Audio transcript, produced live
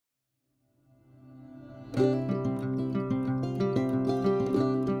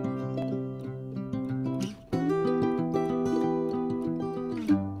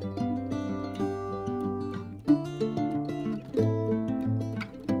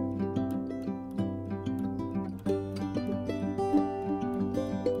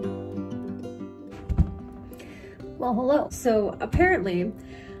Well, hello. So apparently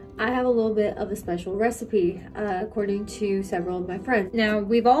I have a little bit of a special recipe according to several of my friends. Now,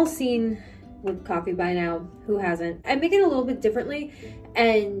 we've all seen whipped coffee by now. Who hasn't? I make it a little bit differently,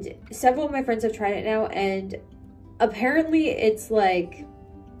 and several of my friends have tried it now, and apparently it's like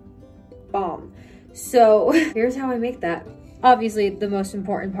bomb. So here's how I make that. Obviously, the most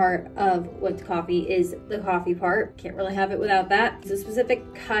important part of whipped coffee is the coffee part. Can't really have it without that. The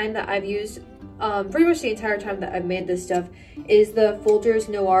specific kind that I've used pretty much the entire time that I've made this stuff is the Folgers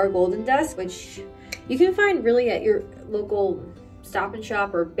Noir Golden Dust, which you can find really at your local Stop and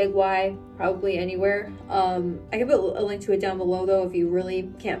Shop or Big Y, probably anywhere. I can put a link to it down below though if you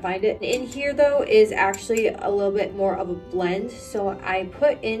really can't find it. In here though is actually a little bit more of a blend. So I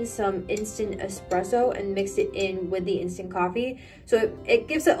put in some instant espresso and mixed it in with the instant coffee. So it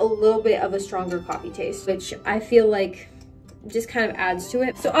gives it a little bit of a stronger coffee taste, which I feel like just kind of adds to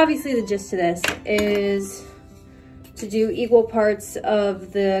it. So obviously the gist to this is to do equal parts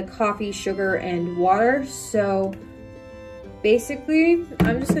of the coffee, sugar, and water. So basically,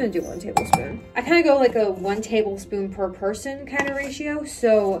 I'm just gonna do 1 tablespoon. I kind of go like a 1 tablespoon per person kind of ratio.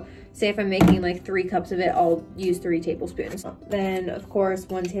 So say if I'm making like 3 cups of it, I'll use 3 tablespoons. Then of course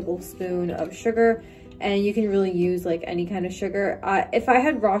 1 tablespoon of sugar. And you can really use like any kind of sugar. If I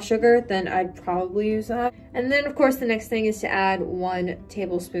had raw sugar, then I'd probably use that. And then of course the next thing is to add 1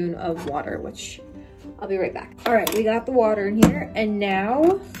 tablespoon of water, which I'll be right back. All right, we got the water in here, and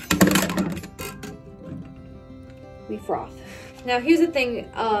now we froth. Now here's the thing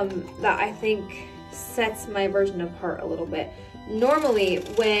that I think sets my version apart a little bit. Normally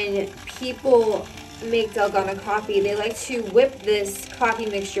when people make Dalgona coffee, they like to whip this coffee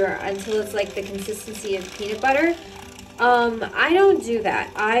mixture until it's like the consistency of peanut butter. I don't do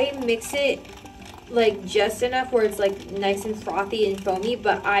that. I mix it like just enough where it's like nice and frothy and foamy,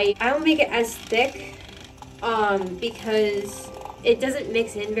 but I don't make it as thick because it doesn't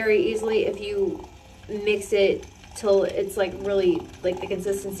mix in very easily if you mix it till it's like really like the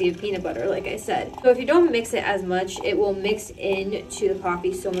consistency of peanut butter, like I said. So if you don't mix it as much, it will mix in to the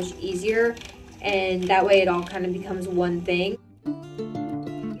coffee so much easier, and that way it all kind of becomes one thing.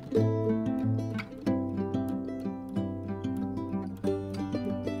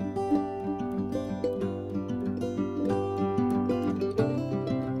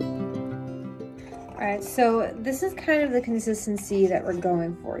 Alright, so this is kind of the consistency that we're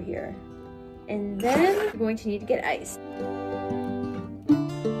going for here. And then we're going to need to get ice.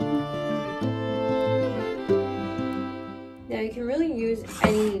 Now you can really use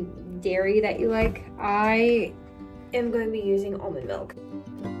any dairy that you like. I am going to be using almond milk.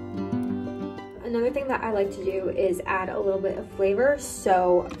 Another thing that I like to do is add a little bit of flavor.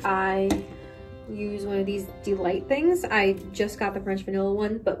 So I use one of these Delight things. I just got the French vanilla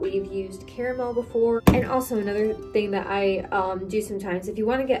one, but we've used caramel before. And also another thing that I do sometimes, if you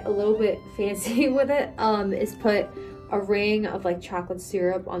want to get a little bit fancy with it, is put a ring of like chocolate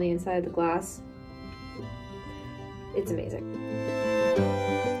syrup on the inside of the glass. It's amazing.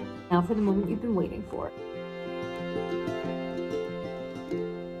 Now for the moment you've been waiting for.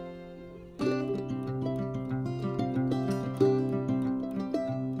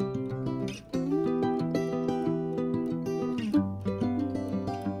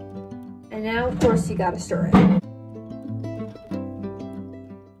 And now, of course, you gotta stir it.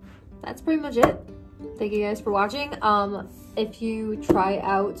 That's pretty much it. Thank you guys for watching. If you try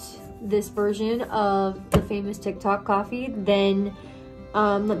out this version of the famous TikTok coffee, then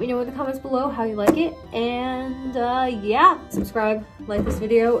let me know in the comments below how you like it. And yeah, subscribe, like this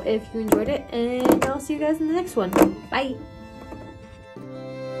video if you enjoyed it, and I'll see you guys in the next one. Bye!